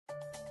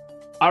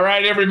All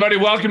right, everybody,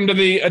 welcome to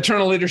the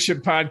Eternal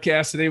Leadership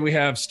Podcast. Today we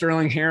have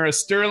Sterling Harris.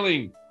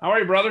 Sterling, how are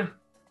you, brother?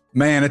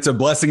 Man, it's a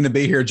blessing to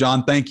be here,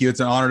 John. Thank you.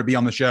 It's an honor to be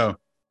on the show.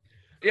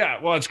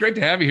 Yeah, well, it's great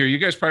to have you here. You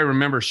guys probably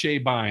remember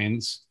Shay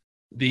Bynes,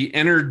 the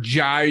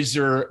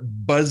energizer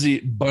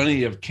buzzy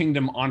bunny of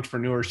kingdom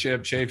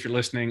entrepreneurship. Shay, if you're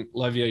listening,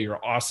 love you. You're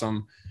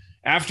awesome.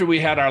 After we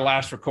had our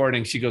last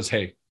recording, she goes,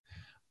 hey,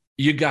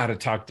 you got to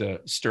talk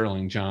to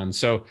Sterling, John.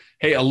 So,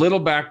 hey, a little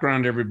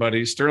background,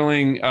 everybody.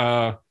 Sterling,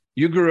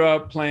 you grew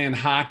up playing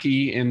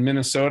hockey in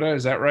Minnesota.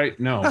 Is that right?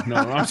 No,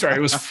 I'm sorry.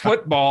 It was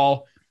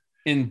football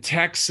in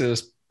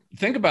Texas.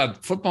 Think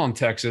about football in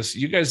Texas.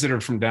 You guys that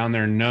are from down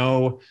there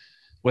know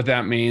what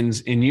that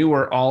means. And you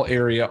were all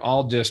area,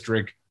 all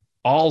district,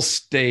 all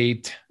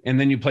state. And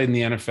then you played in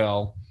the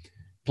NFL,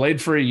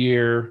 played for a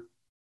year,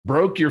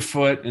 broke your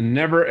foot, and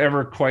never,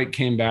 ever quite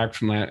came back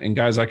from that. And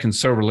guys, I can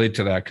so relate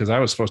to that because I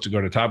was supposed to go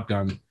to Top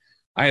Gun.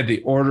 I had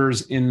the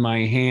orders in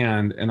my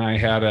hand and I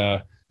had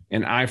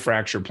an eye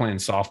fracture playing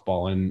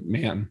softball. And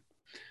man,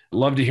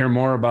 love to hear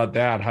more about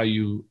that.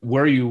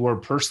 Where you were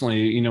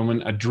personally,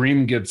 when a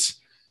dream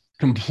gets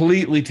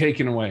completely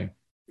taken away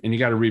and you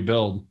got to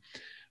rebuild.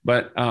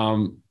 But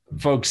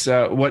folks,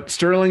 what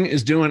Sterling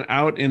is doing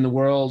out in the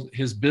world,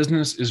 his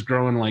business is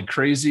growing like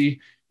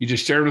crazy. You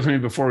just shared with me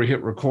before we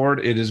hit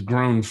record, it has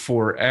grown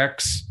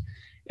 4X.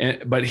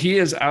 But he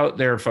is out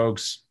there,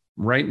 folks,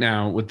 right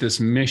now with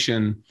this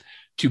mission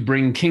to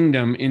bring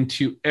kingdom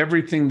into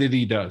everything that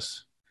he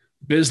does.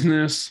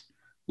 Business,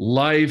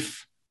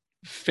 life,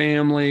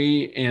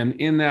 family. And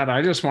in that,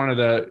 I just wanted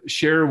to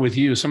share with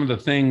you some of the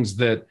things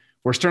that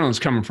where Sterling's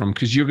coming from,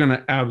 because you're going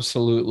to there's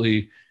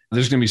going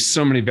to be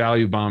so many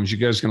value bombs. You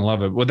guys are going to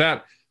love it. With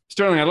that,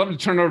 Sterling, I'd love to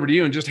turn it over to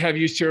you and just have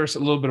you share us a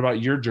little bit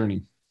about your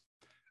journey.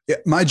 Yeah,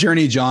 my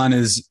journey, John,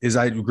 is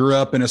I grew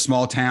up in a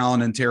small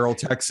town in Terrell,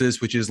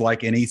 Texas, which is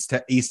like in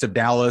east of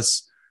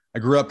Dallas. I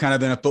grew up kind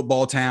of in a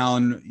football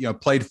town,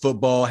 played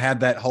football,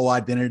 had that whole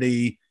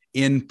identity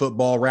in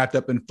football, wrapped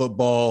up in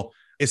football.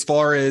 As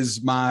far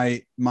as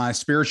my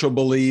spiritual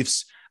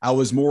beliefs, I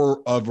was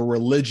more of a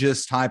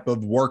religious type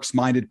of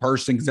works-minded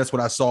person because that's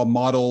what I saw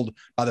modeled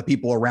by the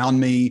people around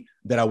me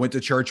that I went to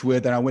church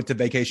with, and I went to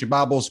Vacation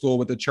Bible School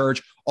with the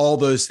church, all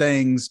those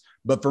things.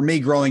 But for me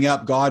growing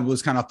up, God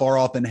was kind of far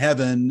off in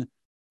heaven,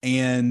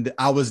 and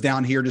I was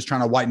down here just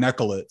trying to white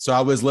knuckle it. So I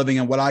was living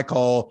in what I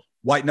call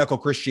white knuckle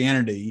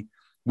Christianity,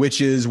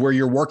 which is where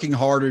you're working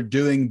harder,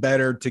 doing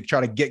better to try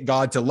to get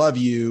God to love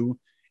you,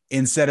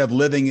 instead of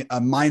living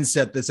a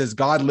mindset that says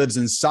God lives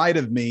inside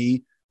of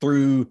me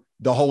through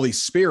the Holy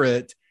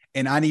Spirit,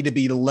 and I need to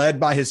be led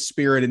by his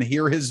Spirit and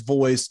hear his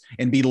voice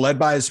and be led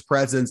by his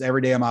presence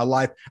every day of my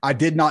life. I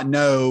did not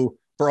know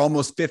for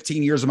almost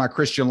 15 years of my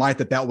Christian life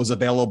that was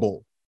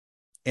available.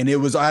 And it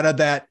was out of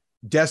that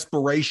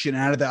desperation,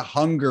 out of that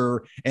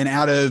hunger, and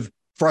out of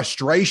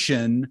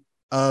frustration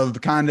of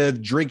kind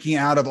of drinking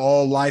out of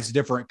all life's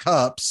different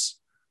cups,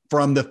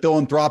 from the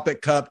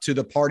philanthropic cup to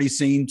the party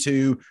scene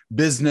to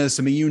business.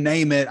 I mean, you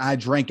name it, I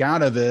drank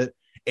out of it,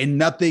 and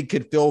nothing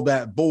could fill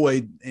that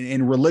void.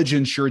 And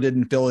religion sure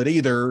didn't fill it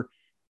either.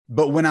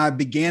 But when I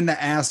began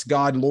to ask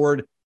God,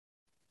 Lord,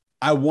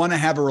 I want to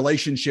have a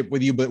relationship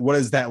with you, but what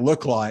does that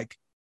look like?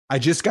 I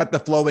just got the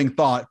flowing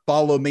thought,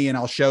 follow me and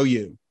I'll show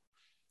you.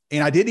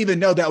 And I didn't even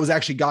know that was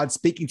actually God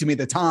speaking to me at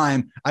the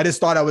time. I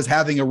just thought I was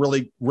having a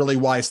really, really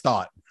wise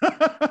thought.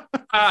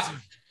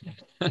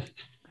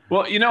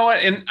 Well, you know what?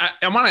 And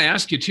I want to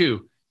ask you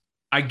too,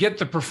 I get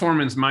the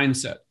performance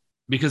mindset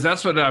because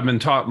that's what I've been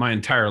taught my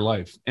entire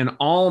life. And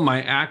all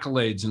my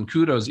accolades and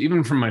kudos,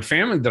 even from my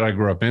family that I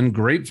grew up in,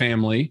 great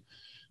family,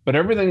 but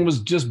everything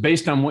was just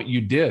based on what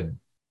you did,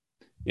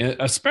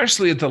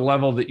 especially at the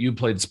level that you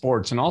played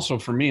sports. And also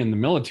for me in the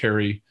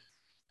military,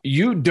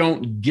 you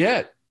don't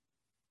get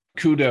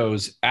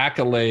kudos,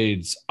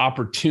 accolades,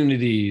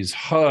 opportunities,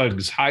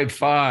 hugs, high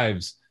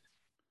fives,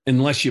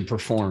 unless you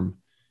perform.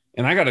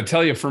 And I got to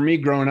tell you, for me,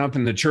 growing up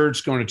in the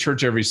church, going to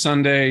church every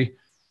Sunday,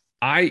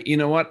 you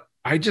know what?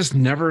 I just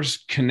never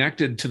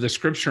connected to the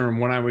scripture. And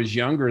when I was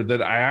younger,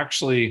 that I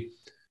actually,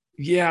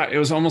 it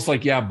was almost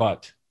like,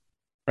 but,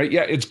 right?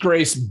 Yeah, it's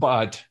grace,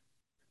 but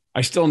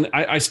I still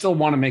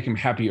want to make him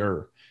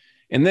happier.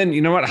 And then,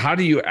 you know what? How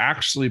do you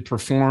actually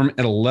perform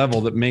at a level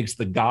that makes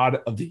the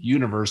God of the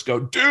universe go,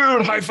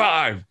 dude, high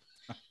five,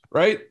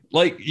 right?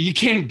 Like you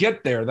can't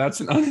get there. That's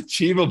an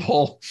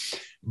unachievable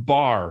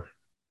bar.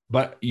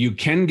 But you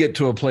can get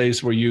to a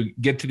place where you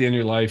get to the end of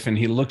your life and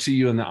he looks at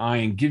you in the eye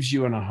and gives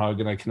you a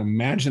hug. And I can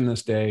imagine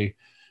this day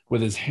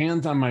with his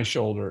hands on my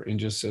shoulder and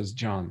just says,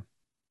 John,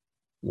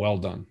 well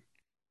done.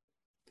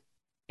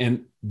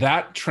 And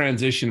that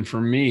transition for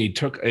me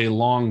took a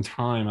long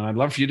time. And I'd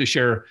love for you to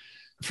share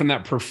from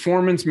that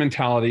performance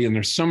mentality. And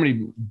there's so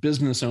many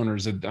business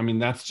owners that,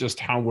 that's just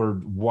how we're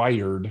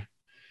wired,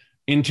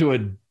 into a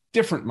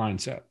different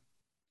mindset.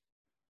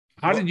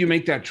 How did you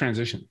make that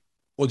transition?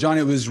 Well, John,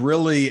 it was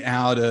really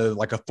out of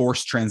like a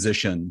forced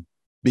transition,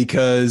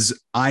 because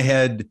I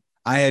had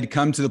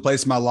come to the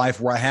place in my life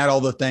where I had all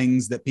the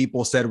things that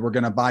people said were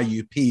going to buy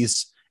you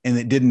peace, and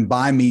it didn't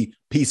buy me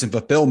peace and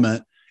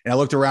fulfillment. And I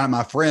looked around at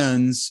my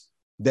friends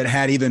that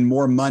had even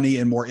more money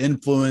and more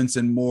influence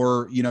and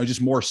more,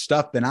 just more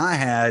stuff than I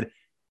had.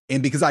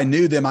 And because I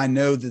knew them, I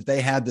know that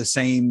they had the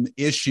same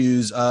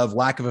issues of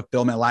lack of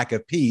fulfillment, lack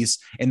of peace,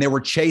 and they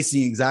were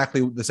chasing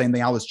exactly the same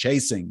thing I was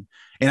chasing.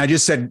 And I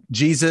just said,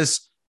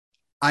 Jesus,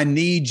 I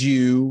need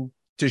you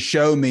to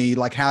show me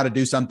like how to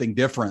do something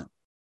different.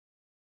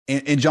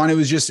 And John, it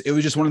was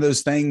just one of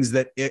those things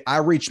that I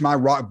reached my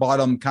rock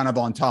bottom kind of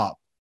on top.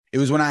 It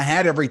was when I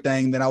had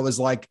everything that I was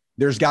like,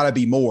 there's got to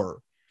be more.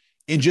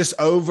 And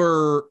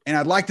and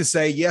I'd like to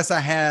say, yes, I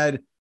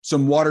had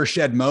some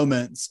watershed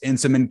moments and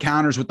some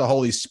encounters with the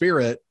Holy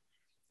Spirit.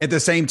 At the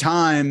same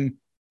time,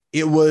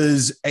 it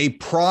was a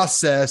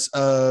process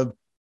of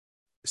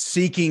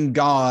seeking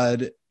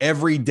God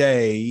every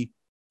day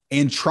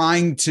and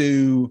trying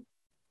to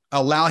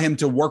allow him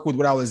to work with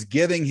what I was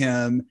giving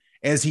him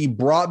as he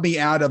brought me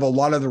out of a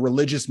lot of the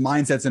religious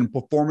mindsets and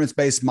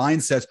performance-based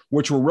mindsets,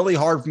 which were really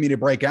hard for me to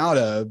break out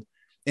of.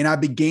 And I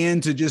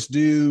began to just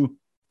do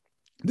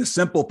the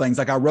simple things.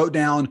 Like I wrote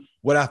down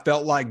what I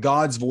felt like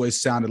God's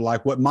voice sounded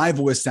like, what my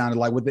voice sounded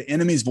like, what the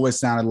enemy's voice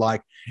sounded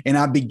like. And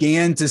I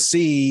began to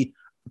see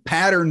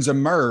patterns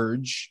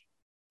emerge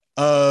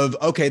of,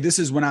 okay, this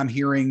is when I'm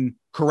hearing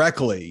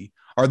correctly,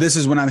 or this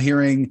is when I'm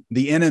hearing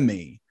the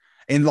enemy.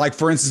 And like,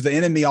 for instance, the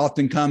enemy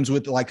often comes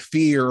with like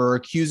fear or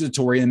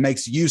accusatory and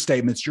makes you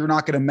statements. You're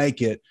not going to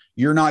make it.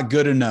 You're not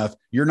good enough.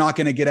 You're not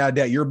going to get out of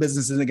debt. Your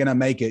business isn't going to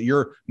make it.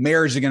 Your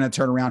marriage is going to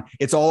turn around.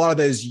 It's a lot of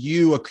those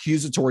you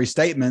accusatory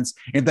statements.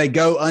 If they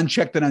go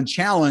unchecked and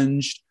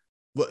unchallenged,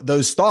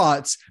 those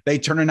thoughts, they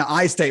turn into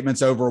I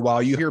statements over a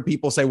while. You hear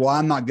people say, well,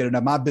 I'm not good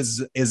enough. My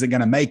business isn't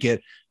going to make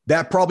it.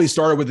 That probably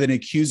started with an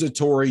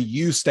accusatory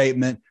you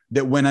statement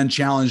that went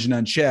unchallenged and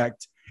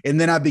unchecked. And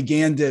then I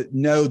began to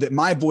know that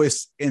my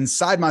voice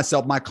inside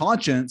myself, my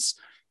conscience,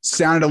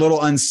 sounded a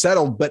little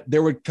unsettled, but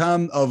there would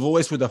come a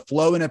voice with a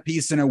flow and a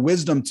peace and a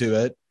wisdom to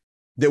it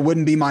that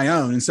wouldn't be my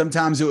own. And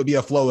sometimes it would be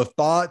a flow of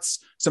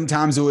thoughts.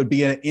 Sometimes it would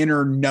be an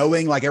inner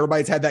knowing, like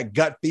everybody's had that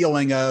gut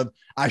feeling of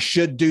I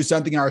should do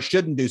something or I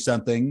shouldn't do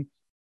something.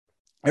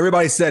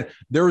 Everybody said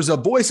there was a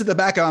voice at the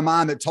back of my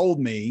mind that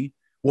told me,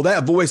 well,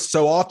 that voice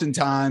so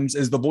oftentimes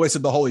is the voice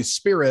of the Holy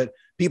Spirit.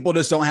 People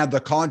just don't have the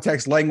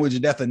context, language,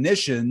 and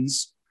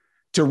definitions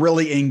to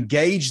really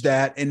engage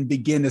that and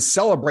begin to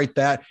celebrate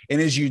that. And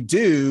as you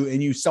do,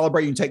 and you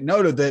celebrate, you take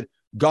note of it,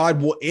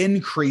 God will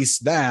increase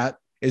that.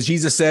 As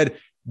Jesus said,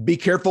 be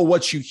careful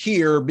what you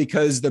hear,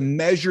 because the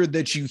measure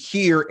that you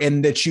hear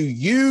and that you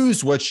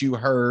use what you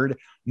heard,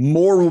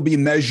 more will be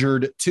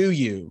measured to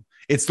you.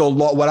 It's the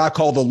law, what I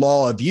call the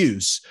law of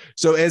use.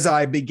 So as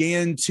I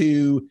began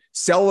to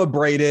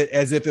celebrate it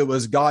as if it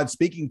was God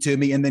speaking to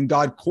me, and then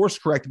God course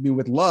corrected me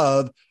with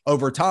love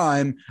over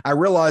time, I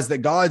realized that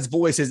God's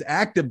voice, his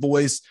active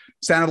voice,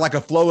 sounded like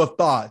a flow of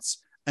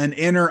thoughts, an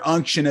inner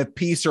unction of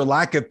peace or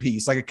lack of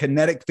peace, like a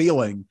kinetic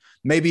feeling.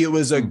 Maybe it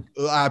was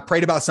I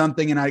prayed about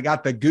something and I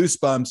got the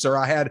goosebumps, or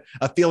I had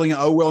a feeling, an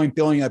overwhelming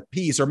feeling of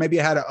peace, or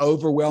maybe I had an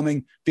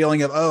overwhelming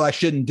feeling of, oh, I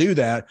shouldn't do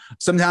that.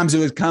 Sometimes it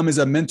would come as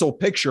a mental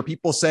picture.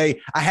 People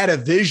say, I had a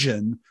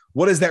vision.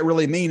 What does that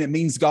really mean? It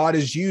means God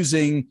is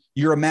using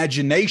your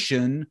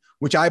imagination,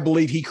 which I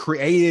believe he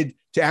created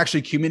to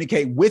actually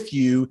communicate with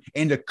you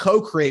and to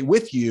co-create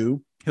with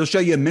you. He'll show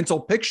you a mental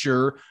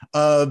picture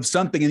of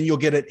something, and you'll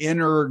get an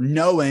inner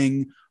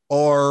knowing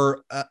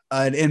or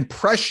an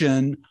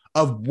impression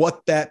of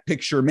what that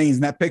picture means.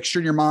 And that picture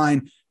in your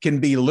mind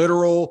can be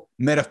literal,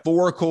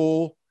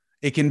 metaphorical.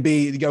 It can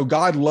be,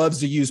 God loves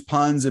to use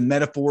puns and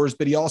metaphors,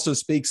 but he also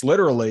speaks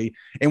literally.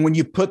 And when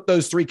you put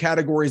those three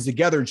categories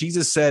together,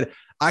 Jesus said,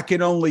 I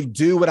can only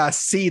do what I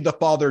see the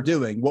Father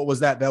doing. What was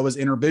that? That was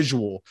inner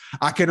visual.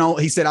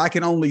 He said, I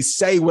can only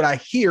say what I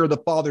hear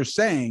the Father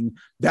saying.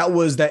 That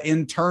was that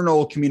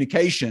internal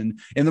communication.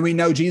 And then we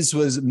know Jesus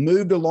was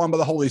moved along by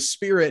the Holy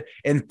Spirit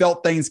and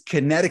felt things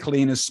kinetically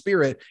in his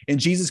spirit. And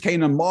Jesus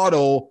came to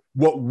model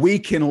what we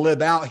can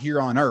live out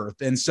here on earth.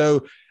 And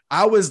so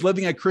I was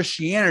living a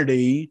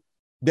Christianity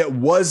that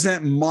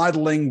wasn't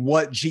modeling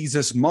what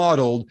Jesus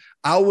modeled.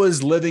 I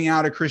was living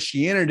out a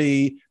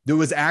Christianity that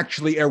was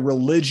actually a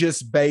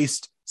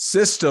religious-based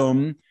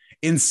system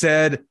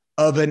instead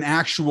of an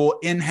actual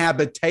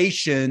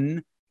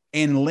inhabitation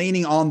and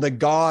leaning on the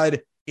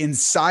God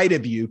inside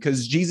of you.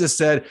 Because Jesus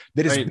said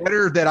that it's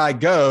better that I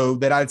go,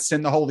 that I'd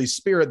send the Holy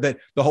Spirit, that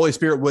the Holy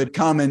Spirit would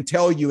come and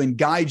tell you and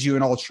guide you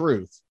in all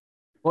truth.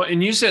 Well,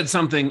 and you said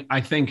something, I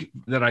think,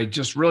 that I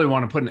just really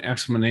want to put an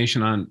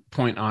exclamation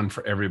point on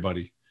for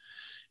everybody.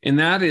 And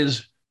that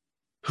is,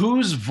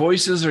 whose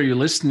voices are you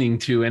listening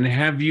to? And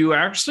have you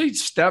actually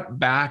stepped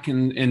back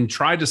and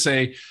tried to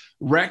say,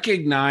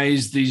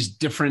 recognize these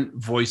different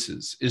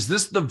voices? Is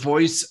this the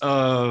voice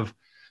of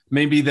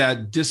maybe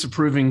that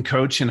disapproving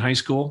coach in high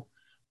school,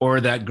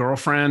 or that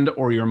girlfriend,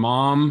 or your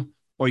mom,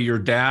 or your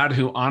dad,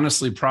 who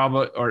honestly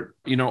probably,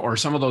 or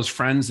some of those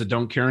friends that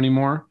don't care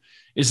anymore?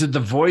 Is it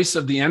the voice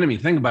of the enemy?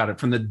 Think about it.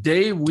 From the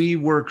day we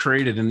were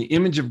created in the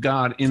image of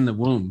God in the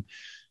womb,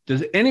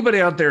 Does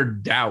anybody out there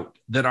doubt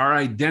that our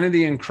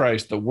identity in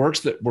Christ, the works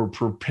that were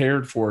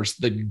prepared for us,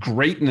 the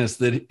greatness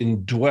that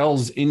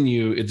indwells in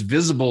you, it's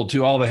visible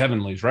to all the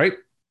heavenlies, right?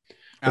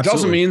 Absolutely. Which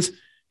also means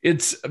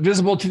it's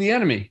visible to the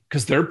enemy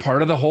because they're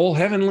part of the whole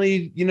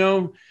heavenly,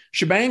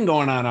 shebang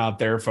going on out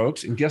there,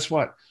 folks. And guess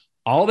what?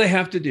 All they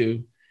have to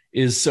do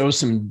is sow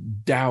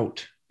some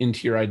doubt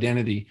into your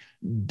identity,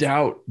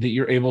 doubt that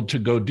you're able to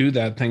go do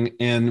that thing.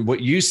 And what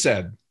you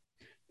said,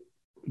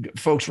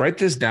 folks, write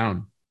this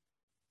down.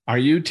 Are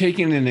you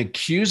taking an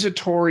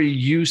accusatory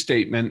you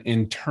statement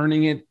and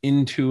turning it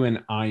into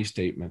an I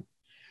statement?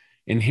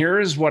 And here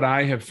is what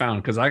I have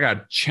found, because I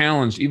got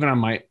challenged even on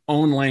my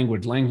own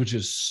language. Language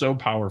is so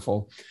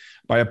powerful,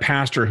 by a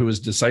pastor who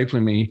was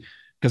discipling me,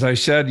 because I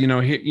said,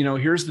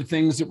 here's the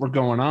things that were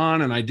going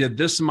on, and I did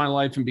this in my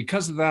life. And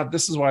because of that,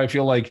 this is why I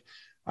feel like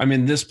I'm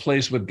in this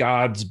place with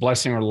God's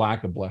blessing or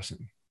lack of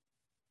blessing.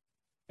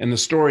 And the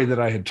story that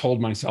I had told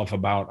myself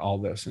about all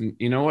this. And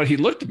you know what? He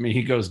looked at me,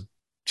 he goes,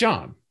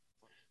 John,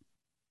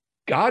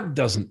 God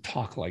doesn't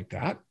talk like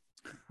that.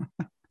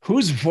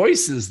 Whose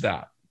voice is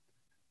that?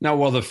 Now,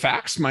 while the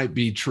facts might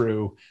be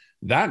true,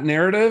 that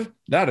narrative,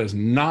 that is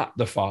not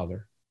the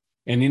Father.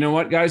 And you know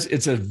what, guys?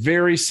 It's a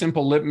very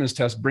simple litmus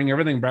test. Bring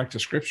everything back to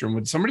Scripture. And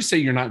would somebody say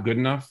you're not good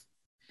enough?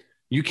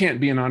 You can't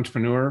be an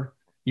entrepreneur.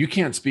 You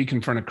can't speak in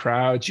front of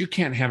crowds. You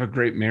can't have a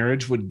great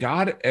marriage. Would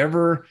God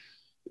ever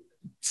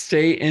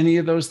say any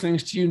of those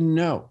things to you?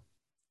 No.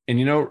 And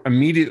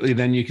immediately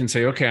then you can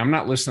say, okay, I'm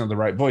not listening to the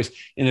right voice.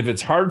 And if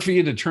it's hard for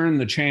you to turn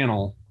the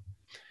channel,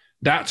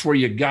 that's where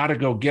you got to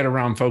go get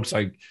around folks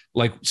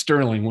like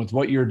Sterling with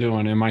what you're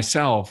doing, and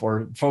myself,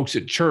 or folks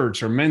at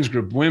church or men's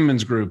group,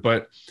 women's group.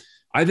 But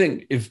I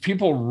think if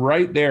people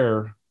right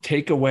there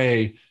take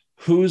away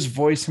whose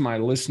voice am I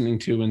listening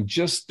to and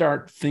just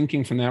start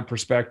thinking from that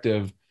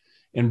perspective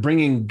and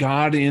bringing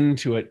God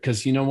into it,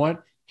 because you know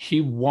what? He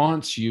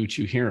wants you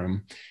to hear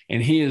him,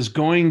 and he is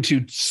going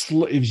to,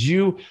 if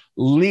you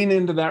lean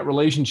into that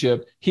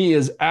relationship, he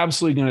is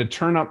absolutely going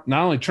to not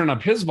only turn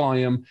up his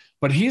volume,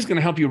 but he's going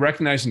to help you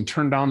recognize and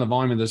turn down the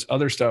volume of this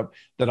other stuff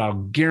that I'll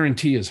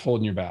guarantee is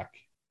holding you back.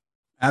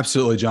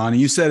 Absolutely, John.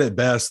 You said it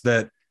best,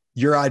 that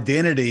your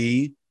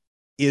identity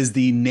is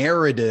the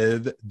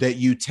narrative that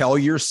you tell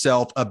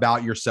yourself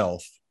about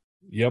yourself.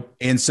 Yep.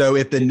 And so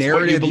if the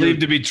narrative what you believe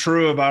to be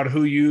true about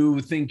who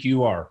you think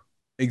you are.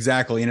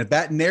 Exactly. And if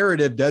that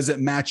narrative doesn't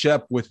match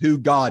up with who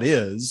God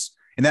is,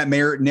 and that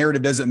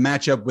narrative doesn't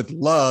match up with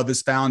love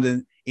as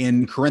found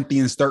in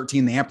Corinthians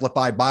 13, the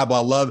Amplified Bible.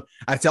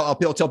 I'll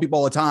tell people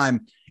all the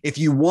time, if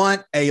you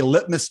want a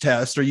litmus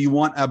test, or you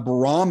want a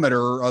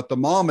barometer, a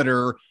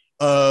thermometer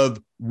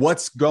of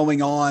what's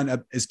going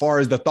on as far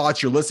as the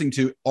thoughts you're listening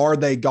to, are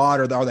they God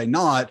or are they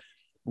not?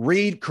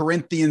 Read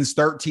Corinthians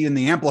 13 in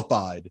the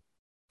Amplified.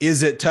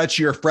 Is it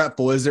touchy or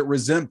fretful? Is it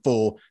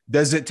resentful?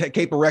 Does it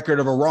keep a record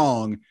of a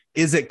wrong?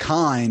 Is it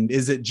kind?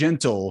 Is it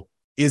gentle?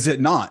 Is it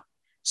not?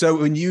 So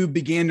when you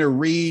begin to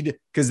read,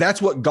 because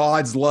that's what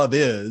God's love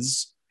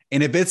is,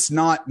 and if it's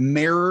not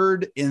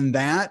mirrored in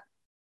that,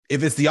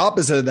 if it's the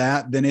opposite of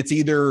that, then it's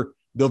either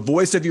the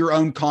voice of your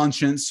own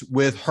conscience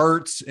with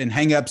hurts and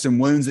hangups and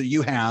wounds that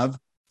you have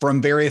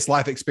from various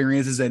life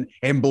experiences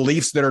and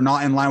beliefs that are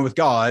not in line with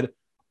God,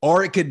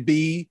 or it could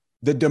be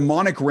the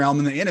demonic realm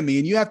and the enemy.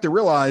 And you have to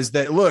realize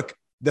that, look,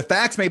 the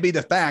facts may be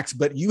the facts,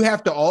 but you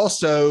have to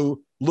also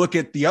look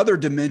at the other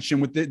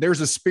dimension.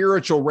 There's a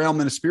spiritual realm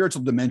and a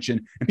spiritual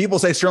dimension. And people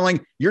say,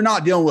 Sterling, you're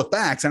not dealing with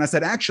facts. And I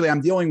said, actually,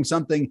 I'm dealing with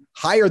something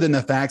higher than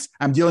the facts.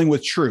 I'm dealing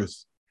with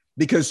truth,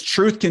 because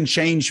truth can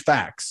change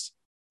facts.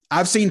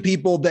 I've seen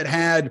people that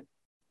had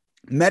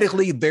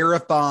medically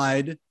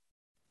verified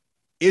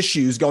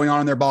issues going on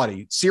in their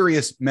body,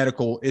 serious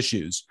medical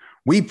issues.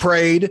 We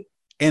prayed,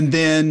 and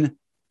then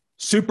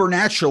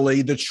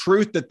supernaturally, the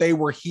truth that they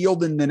were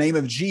healed in the name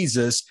of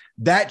Jesus,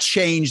 that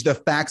changed the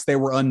facts they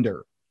were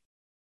under.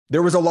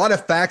 There was a lot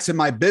of facts in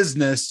my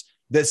business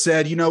that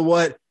said, you know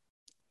what?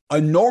 A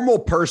normal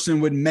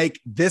person would make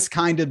this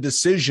kind of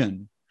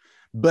decision,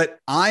 but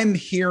I'm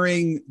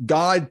hearing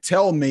God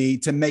tell me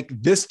to make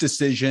this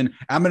decision.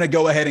 I'm going to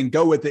go ahead and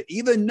go with it,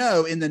 even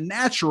though in the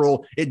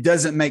natural, it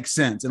doesn't make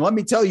sense. And let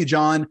me tell you,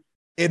 John,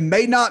 it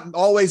may not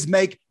always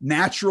make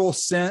natural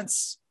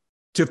sense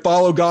to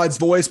follow God's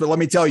voice, but let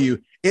me tell you,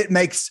 it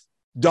makes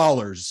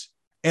dollars.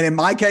 And in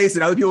my case,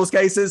 in other people's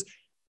cases,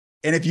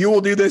 and if you will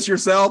do this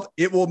yourself,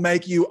 it will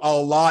make you a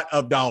lot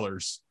of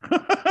dollars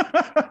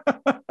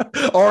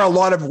or a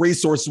lot of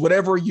resources,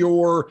 whatever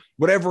you're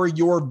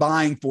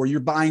buying for.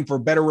 You're buying for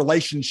better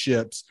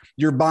relationships.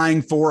 You're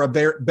buying for a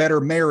better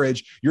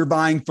marriage. You're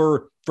buying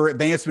for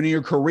advancement in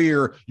your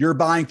career. You're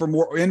buying for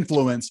more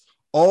influence.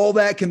 All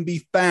that can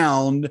be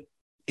found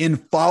in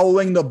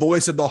following the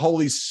voice of the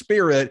Holy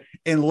Spirit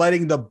and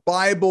letting the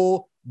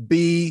Bible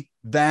be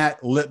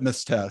that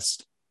litmus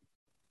test.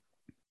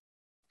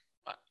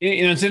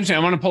 It's interesting. I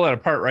want to pull that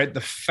apart, right? The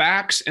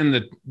facts and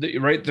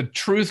the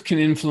truth can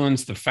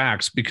influence the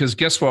facts, because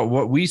guess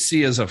what we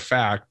see as a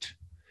fact,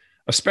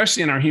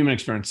 especially in our human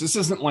experience, this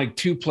isn't like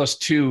 2 +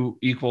 2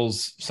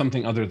 =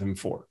 something other than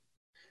 4.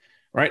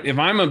 right? If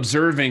I'm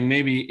observing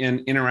maybe an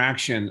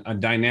interaction, a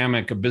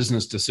dynamic, a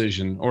business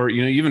decision, or,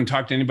 you even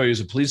talk to anybody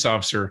who's a police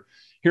officer,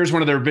 here's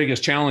one of their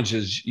biggest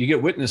challenges. You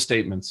get witness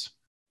statements.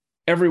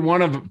 Every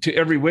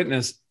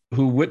witness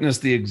who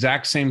witnessed the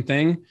exact same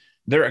thing,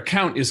 their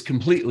account is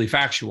completely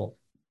factual.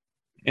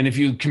 And if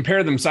you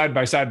compare them side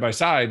by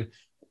side,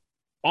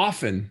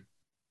 often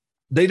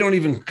they don't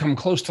even come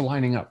close to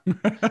lining up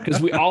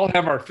because we all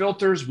have our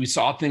filters. We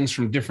saw things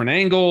from different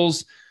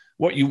angles.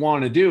 What you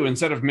want to do,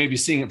 instead of maybe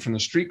seeing it from the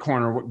street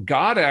corner, what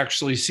God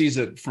actually sees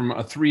it from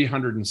a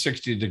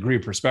 360-degree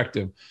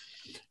perspective.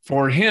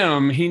 For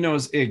him, he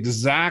knows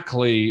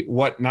exactly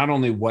not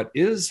only what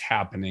is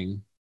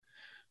happening,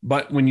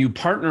 but when you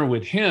partner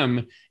with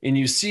him and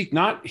you seek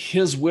not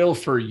his will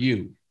for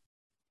you,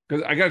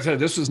 because I got to tell you,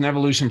 this was an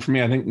evolution for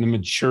me. I think the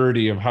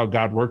maturity of how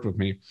God worked with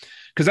me,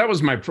 because that was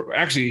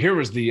here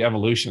was the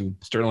evolution,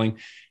 Sterling.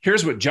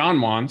 Here's what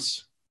John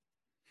wants.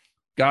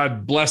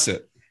 God bless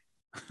it.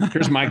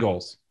 Here's my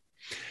goals.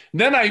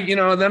 Then I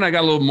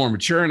got a little more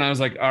mature and I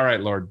was like, all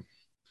right, Lord,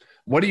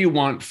 what do you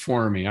want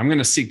for me? I'm going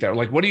to seek that.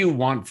 Like, what do you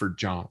want for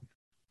John?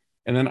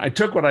 And then I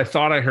took what I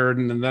thought I heard.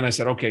 And then I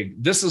said, okay,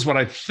 this is what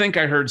I think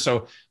I heard.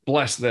 So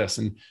bless this.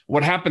 And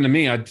what happened to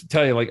me, I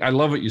tell you, like, I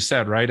love what you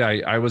said, right?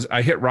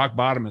 I hit rock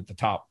bottom at the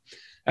top.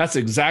 That's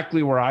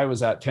exactly where I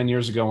was at 10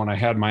 years ago when I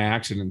had my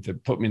accident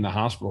that put me in the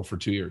hospital for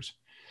 2 years.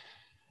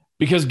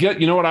 Because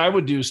you know what I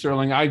would do,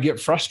 Sterling? I'd get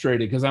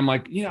frustrated because I'm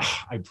like,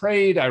 I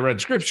prayed, I read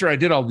scripture, I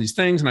did all these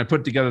things, and I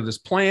put together this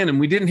plan, and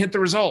we didn't hit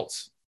the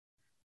results.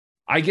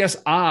 I guess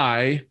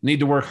I need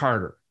to work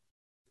harder.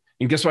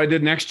 And guess what I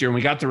did next year when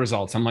we got the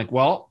results? I'm like,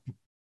 well,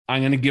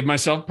 I'm going to give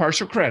myself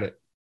partial credit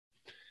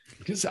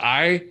because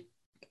I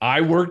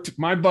worked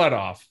my butt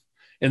off.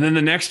 And then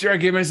the next year I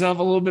gave myself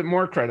a little bit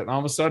more credit. And all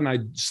of a sudden I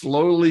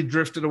slowly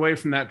drifted away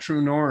from that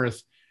true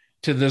north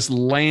to this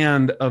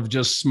land of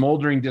just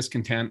smoldering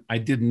discontent. I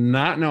did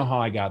not know how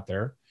I got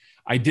there.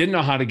 I didn't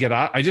know how to get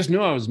out. I just knew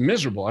I was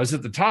miserable. I was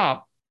at the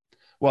top.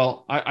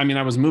 Well, I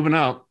was moving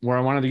up where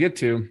I wanted to get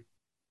to.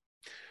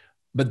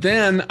 But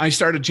then I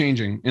started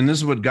changing. And this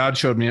is what God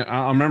showed me.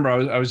 I remember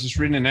I was just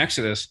reading in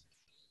Exodus.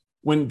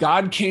 When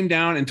God came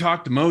down and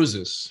talked to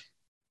Moses,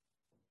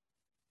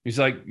 he's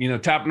like,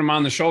 tapping him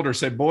on the shoulder,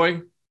 said,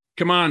 boy,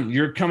 come on,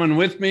 you're coming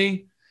with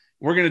me.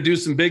 We're going to do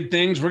some big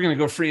things. We're going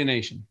to go free a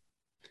nation.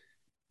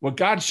 What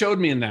God showed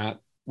me in that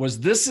was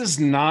this is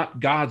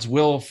not God's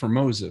will for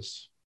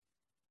Moses.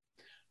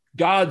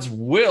 God's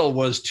will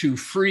was to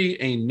free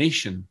a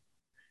nation.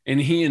 And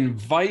he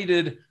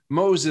invited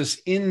Moses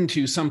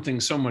into something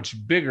so much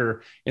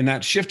bigger. And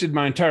that shifted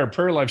my entire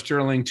prayer life,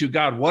 Sterling, to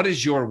God, what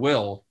is your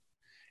will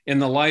in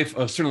the life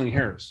of Sterling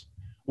Harris?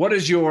 What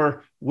is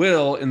your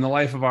will in the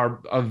life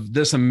of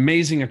this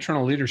amazing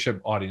eternal leadership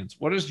audience?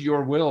 What is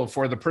your will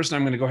for the person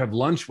I'm going to go have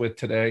lunch with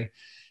today?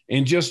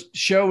 And just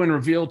show and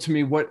reveal to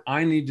me what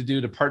I need to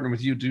do to partner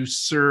with you to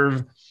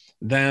serve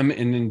them,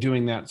 and in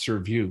doing that,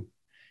 serve you.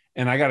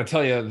 And I got to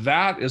tell you,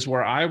 that is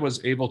where I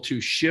was able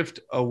to shift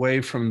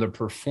away from the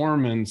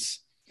performance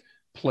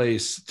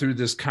place through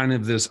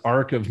this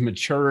arc of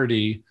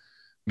maturity.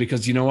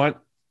 Because you know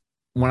what?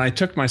 When I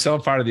took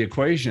myself out of the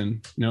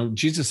equation,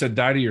 Jesus said,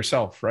 die to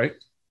yourself, right?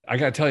 I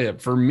got to tell you,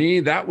 for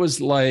me, that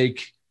was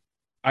like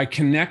I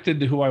connected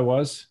to who I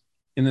was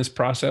in this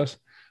process.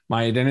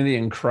 My identity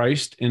in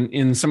Christ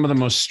in some of the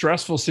most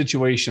stressful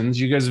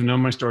situations. You guys have known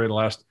my story the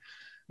last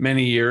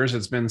many years.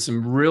 It's been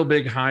some real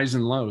big highs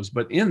and lows,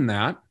 but in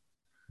that,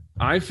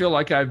 I feel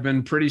like I've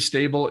been pretty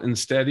stable and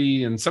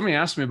steady. And somebody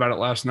asked me about it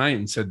last night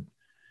and said,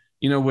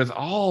 with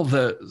all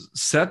the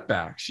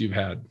setbacks you've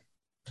had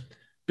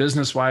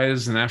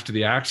business-wise and after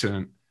the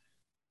accident,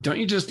 don't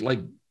you just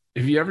have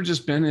you ever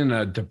just been in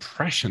a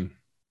depression?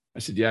 I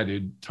said, yeah,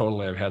 dude,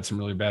 totally. I've had some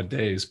really bad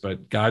days,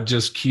 but God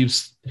just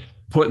keeps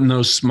putting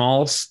those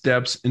small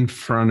steps in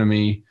front of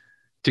me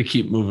to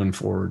keep moving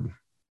forward.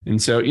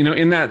 And so,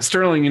 in that,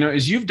 Sterling,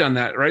 as you've done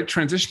that, right?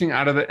 Transitioning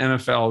out of the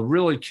NFL,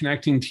 really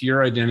connecting to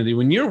your identity.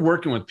 When you're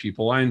working with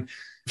people, and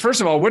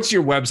first of all, what's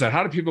your website?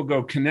 How do people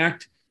go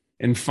connect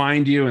and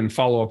find you and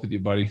follow up with you,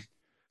 buddy?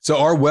 So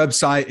our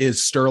website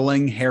is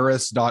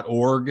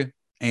sterlingharris.org.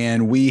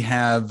 And we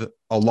have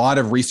a lot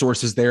of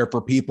resources there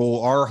for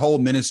people. Our whole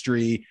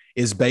ministry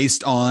is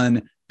based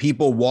on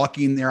people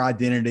walking their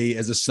identity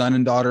as a son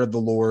and daughter of the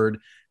Lord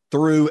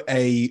through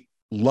a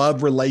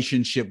love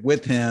relationship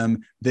with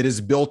him that is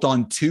built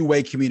on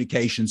two-way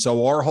communication.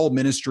 So our whole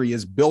ministry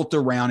is built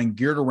around and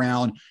geared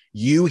around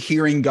you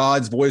hearing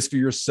God's voice for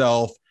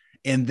yourself,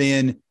 and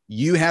then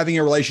you having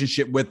a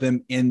relationship with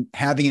him and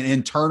having an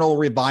internal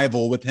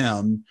revival with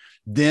him,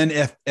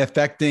 then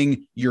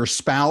affecting your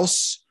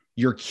spouse,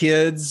 your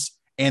kids,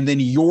 and then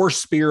your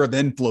sphere of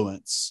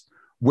influence,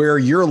 where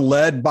you're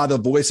led by the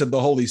voice of the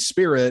Holy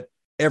Spirit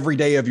every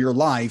day of your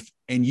life,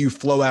 and you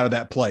flow out of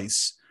that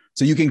place.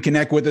 So you can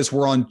connect with us.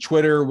 We're on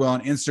Twitter, we're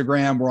on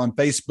Instagram, we're on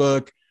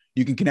Facebook.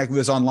 You can connect with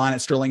us online at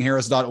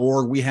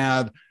sterlingharris.org. We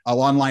have an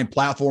online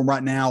platform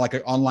right now, like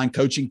an online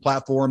coaching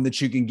platform that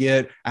you can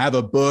get. I have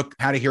a book,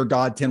 How to Hear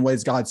God, 10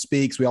 Ways God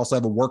Speaks. We also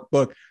have a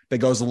workbook that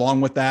goes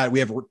along with that. We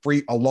have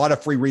a lot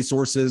of free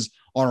resources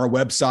on our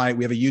website.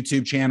 We have a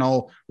YouTube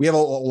channel. We have a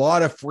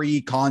lot of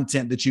free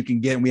content that you can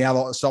get. And we have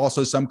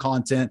also some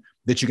content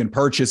that you can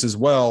purchase as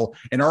well.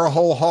 And our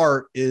whole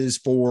heart is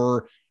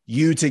for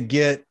you to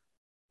get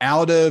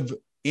out of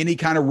any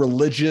kind of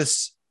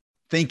religious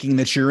thinking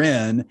that you're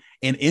in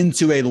and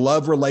into a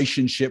love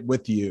relationship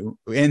with you,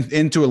 and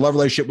into a love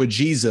relationship with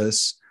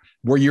Jesus,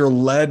 where you're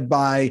led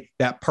by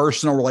that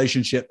personal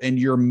relationship and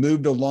you're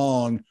moved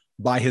along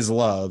by his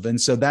love. And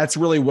so that's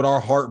really what our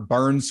heart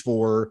burns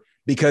for,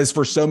 because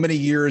for so many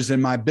years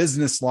in my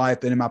business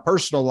life and in my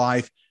personal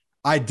life,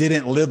 I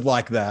didn't live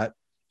like that.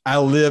 I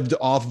lived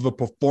off of a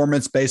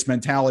performance-based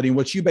mentality. And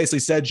what you basically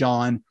said,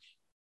 John,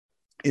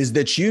 is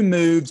that you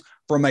moved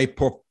from a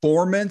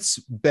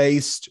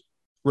performance-based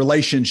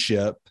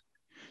relationship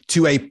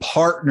to a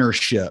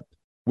partnership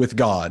with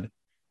God.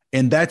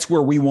 And that's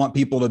where we want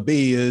people to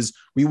be, is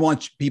we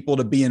want people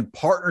to be in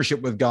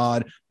partnership with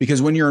God,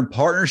 because when you're in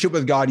partnership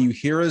with God, you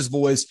hear his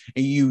voice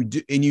and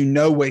you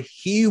know what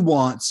he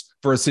wants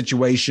for a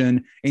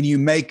situation, and you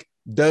make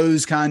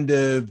those kind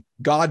of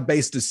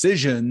God-based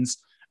decisions.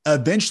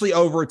 Eventually,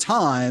 over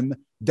time,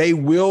 they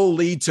will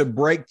lead to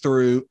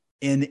breakthrough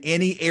in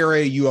any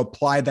area you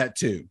apply that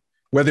to.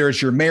 Whether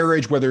it's your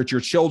marriage, whether it's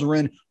your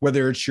children,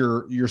 whether it's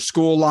your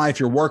school life,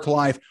 your work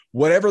life,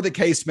 whatever the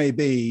case may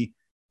be,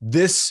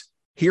 this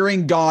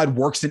hearing God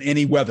works in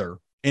any weather,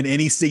 in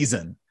any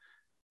season.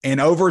 And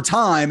over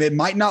time, it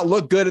might not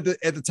look good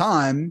at the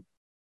time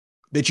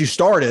that you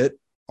start it,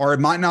 or it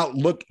might not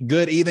look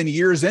good even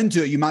years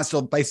into it. You might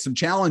still face some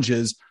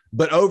challenges,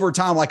 but over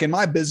time, like in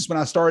my business, when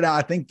I started out,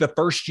 I think the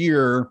first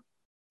year,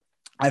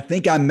 I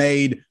think I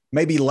made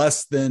maybe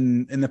less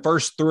than, in the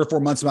first 3 or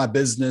 4 months of my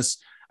business,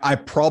 I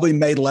probably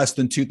made less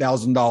than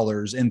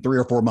 $2,000 in 3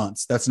 or 4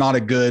 months. That's not a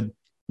good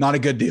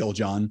deal,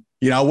 John.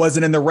 You know, I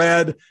wasn't in the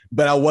red,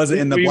 but I wasn't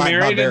in the black. Were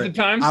you married at the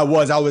time? I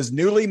was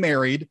newly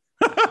married.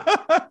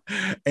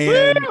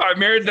 And I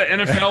married the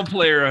NFL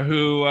player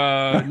who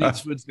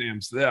needs food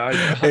stamps.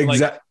 Exactly.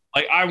 Like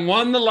I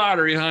won the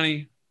lottery,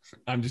 honey.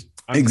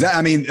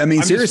 Exactly. I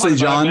mean, seriously,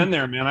 John. I've been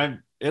there,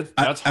 man.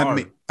 That's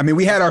hard. I mean,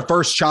 we had our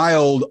first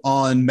child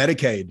on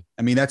Medicaid.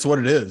 I mean, that's what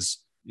it is.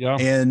 Yeah.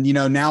 And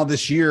now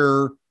this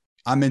year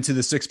I'm into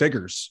the 6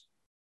 figures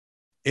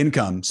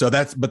income. So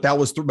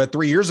but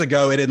 3 years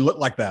ago, it didn't look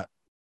like that.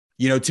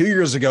 2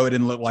 years ago, it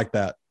didn't look like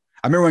that.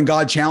 I remember when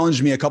God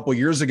challenged me a couple of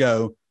years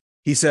ago,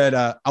 he said,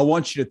 I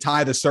want you to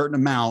tithe a certain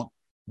amount,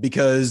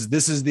 because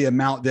this is the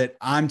amount that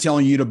I'm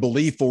telling you to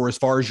believe for as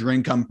far as your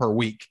income per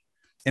week.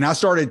 And I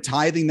started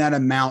tithing that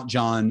amount,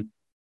 John,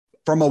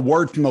 from a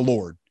word from the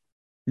Lord,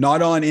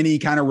 not on any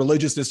kind of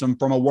religious system,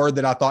 from a word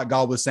that I thought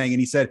God was saying. And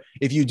he said,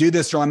 if you do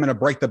this, I'm going to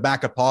break the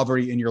back of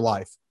poverty in your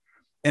life.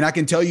 And I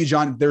can tell you,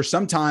 John, there's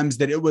sometimes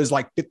that it was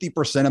like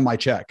 50% of my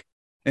check.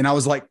 And I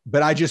was like,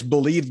 but I just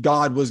believed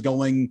God was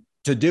going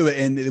to do it.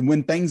 And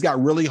when things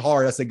got really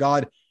hard, I said,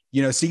 God,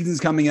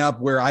 season's coming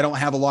up where I don't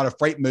have a lot of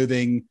freight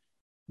moving.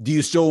 Do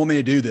you still want me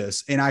to do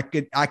this? And I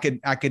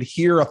could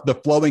hear the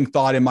flowing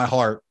thought in my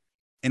heart.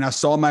 And I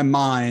saw my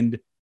mind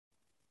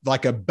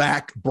like a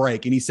back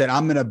break. And he said,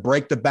 I'm going to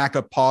break the back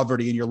of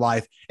poverty in your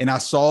life. And I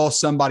saw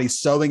somebody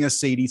sowing a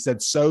seed. He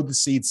said, sow the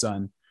seed,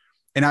 son.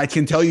 And I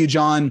can tell you,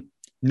 John,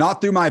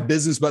 not through my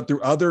business, but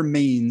through other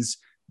means,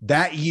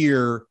 that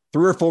year,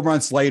 3 or 4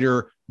 months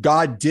later,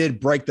 God did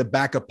break the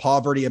back of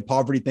poverty and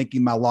poverty thinking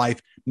in my life.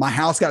 My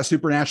house got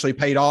supernaturally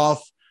paid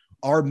off.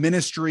 Our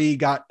ministry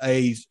got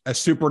a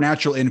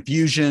supernatural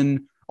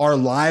infusion. Our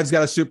lives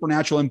got a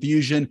supernatural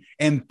infusion,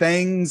 and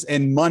things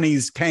and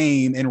monies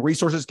came and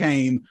resources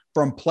came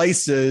from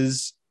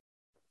places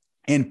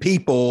and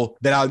people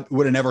that I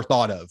would have never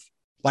thought of.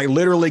 Like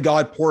literally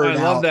God poured it out.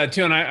 I love that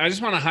too. And I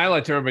just want to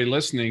highlight to everybody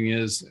listening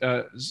is,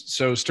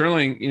 so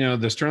Sterling,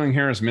 the Sterling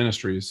Harris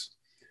Ministries,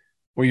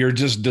 where you're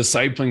just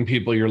discipling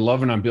people, you're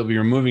loving on people,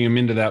 you're moving them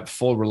into that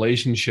full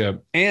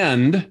relationship,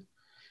 and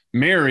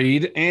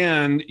married,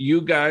 and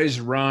you guys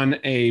run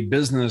a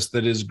business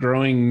that is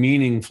growing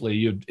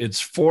meaningfully. It's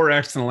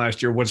 4X in the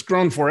last year. What's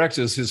grown 4X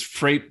is his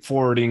freight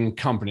forwarding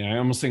company. I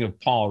almost think of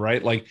Paul,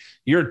 right? Like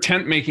your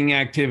tent making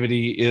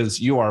activity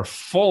is you are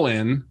full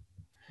in,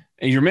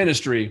 and your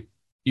ministry,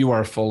 you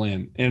are full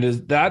in. And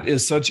that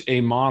is such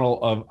a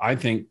model of, I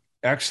think,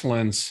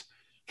 excellence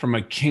from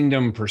a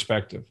kingdom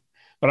perspective.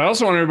 But I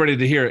also want everybody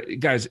to hear,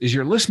 guys, as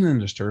you're listening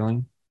to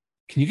Sterling,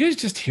 can you guys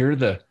just hear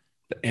the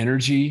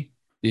energy,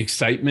 the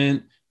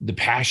excitement, the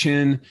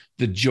passion,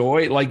 the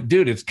joy? Like,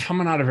 dude, it's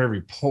coming out of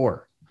every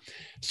pore.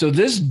 So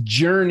this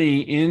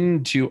journey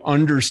into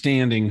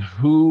understanding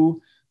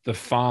who the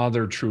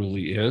Father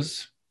truly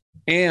is,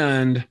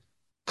 and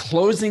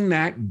closing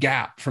that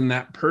gap from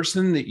that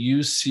person that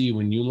you see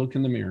when you look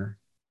in the mirror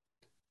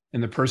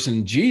and the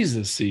person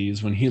Jesus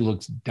sees when he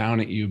looks down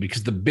at you,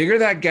 because the bigger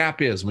that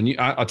gap is,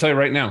 I'll tell you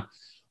right now,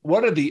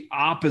 what are the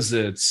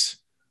opposites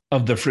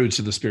of the fruits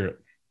of the Spirit?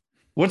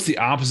 What's the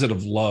opposite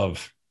of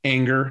love?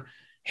 Anger,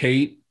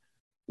 hate?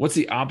 What's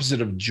the opposite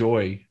of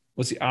joy?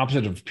 What's the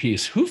opposite of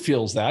peace? Who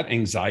feels that?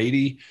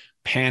 Anxiety,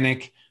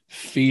 panic,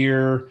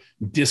 fear,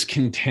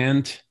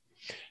 discontent.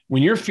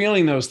 When you're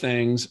feeling those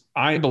things,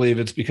 I believe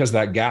it's because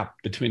that gap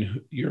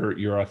between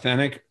your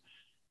authentic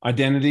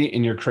identity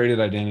and your created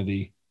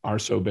identity are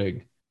so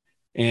big.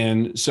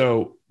 And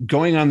so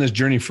going on this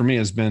journey for me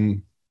has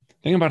been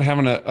thinking about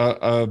having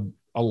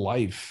a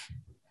life,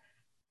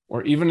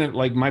 or even if,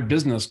 like, my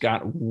business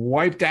got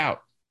wiped out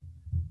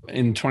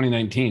in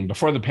 2019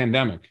 before the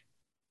pandemic.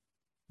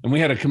 And we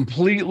had to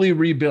completely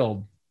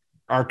rebuild.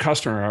 Our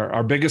customer,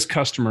 our biggest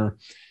customer,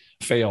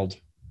 failed.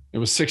 It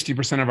was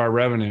 60% of our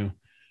revenue.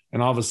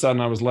 And all of a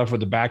sudden I was left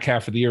with the back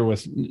half of the year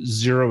with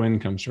zero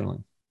income,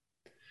 Sterling.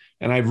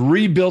 And I've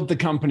rebuilt the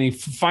company,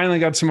 finally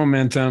got some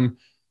momentum.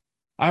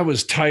 I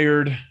was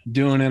tired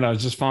doing it. I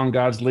was just following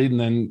God's lead. And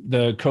then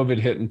the COVID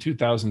hit in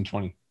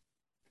 2020.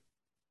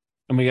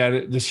 And we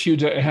got this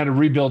huge, I had to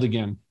rebuild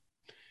again.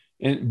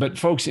 But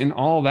folks, in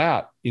all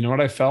that, you know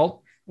what I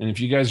felt? And if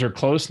you guys are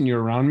close and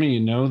you're around me, you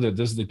know that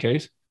this is the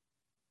case.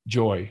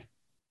 Joy,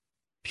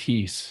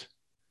 peace,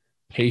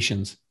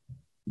 patience,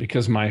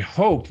 because my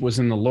hope was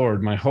in the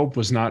Lord. My hope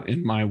was not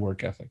in my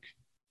work ethic.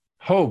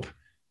 Hope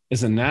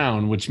is a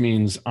noun, which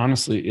means,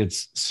 honestly,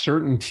 it's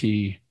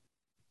certainty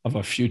of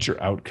a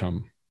future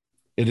outcome.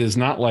 It is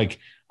not like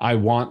I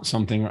want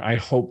something or I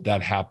hope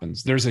that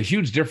happens. There's a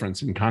huge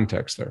difference in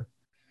context there.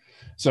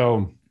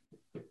 So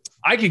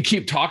I could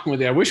keep talking with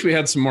you. I wish we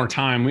had some more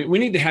time. We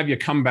need to have you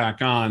come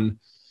back on.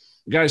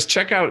 Guys,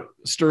 check out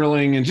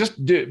Sterling, and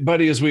just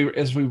buddy, as we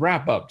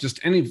wrap up, just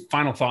any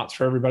final thoughts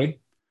for everybody?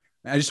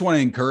 I just want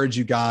to encourage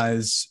you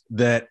guys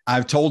that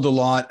I've told a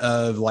lot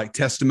of like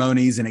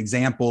testimonies and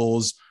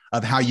examples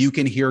of how you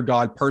can hear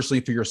God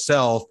personally for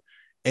yourself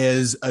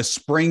as a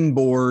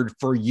springboard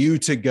for you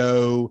to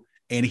go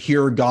and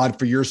hear God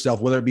for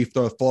yourself, whether it be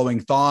through a flowing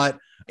thought,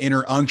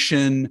 inner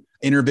unction,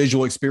 inner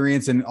visual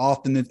experience. And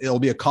often it'll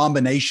be a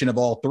combination of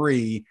all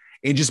three.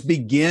 And just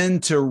begin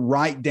to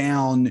write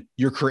down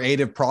your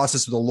creative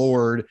process with the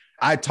Lord.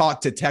 I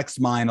talk to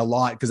text mine a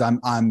lot because I'm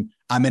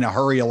in a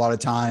hurry a lot of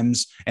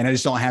times, and I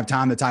just don't have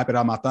time to type it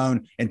on my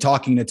phone, and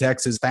talking to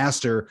text is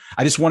faster.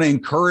 I just want to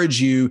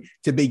encourage you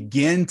to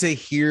begin to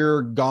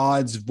hear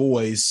God's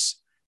voice.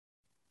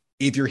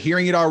 If you're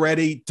hearing it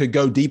already, to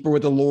go deeper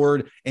with the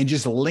Lord and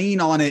just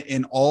lean on it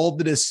in all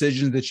the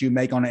decisions that you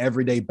make on an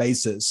everyday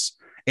basis.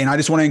 And I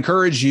just want to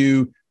encourage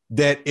you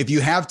that if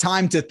you have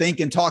time to think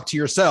and talk to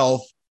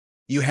yourself,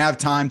 you have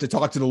time to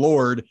talk to the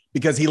Lord,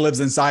 because he lives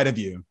inside of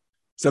you.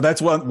 So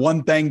that's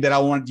one thing that I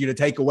want you to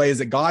take away, is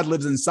that God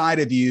lives inside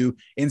of you,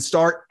 and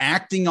start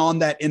acting on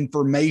that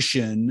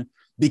information,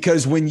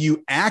 because when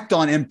you act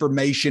on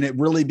information, it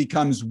really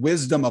becomes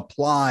wisdom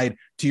applied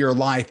to your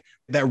life.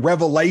 That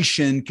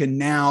revelation can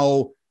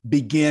now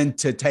begin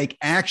to take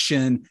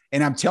action.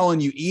 And I'm telling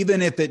you,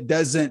 even if it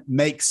doesn't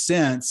make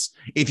sense,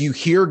 if you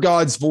hear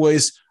God's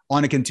voice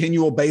on a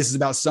continual basis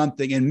about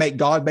something and make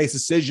God-based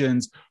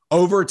decisions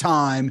over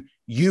time,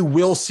 you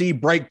will see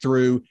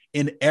breakthrough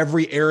in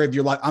every area of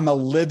your life. I'm a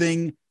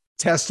living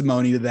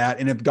testimony to that.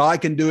 And if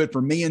God can do it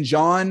for me and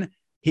John,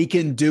 he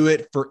can do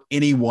it for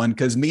anyone,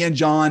 because me and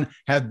John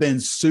have been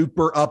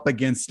super up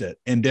against it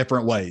in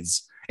different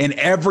ways. And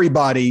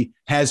everybody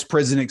has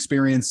prison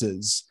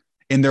experiences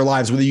in their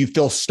lives, whether you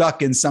feel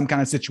stuck in some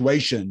kind of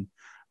situation.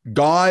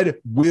 God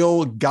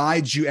will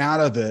guide you out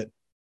of it,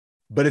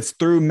 but it's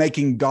through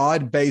making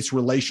God-based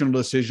relational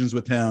decisions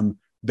with him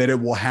that it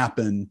will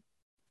happen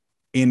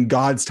in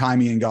God's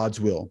timing and God's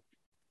will.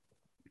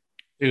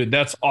 Dude,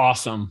 that's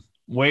awesome.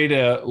 Way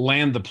to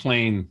land the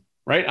plane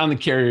right on the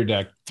carrier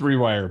deck,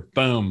 3-wire,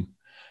 boom.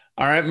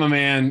 All right, my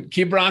man,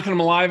 keep rocking them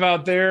alive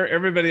out there.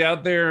 Everybody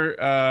out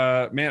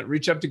there, man,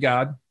 reach up to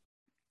God.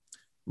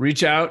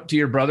 Reach out to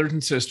your brothers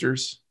and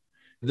sisters.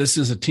 This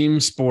is a team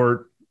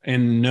sport,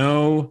 and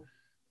know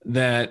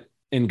that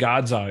in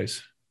God's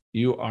eyes,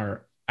 you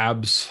are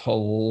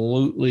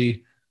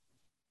absolutely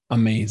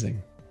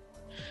amazing.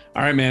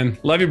 All right, man.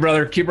 Love you,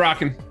 brother. Keep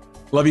rocking.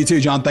 Love you too,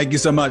 John. Thank you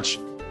so much.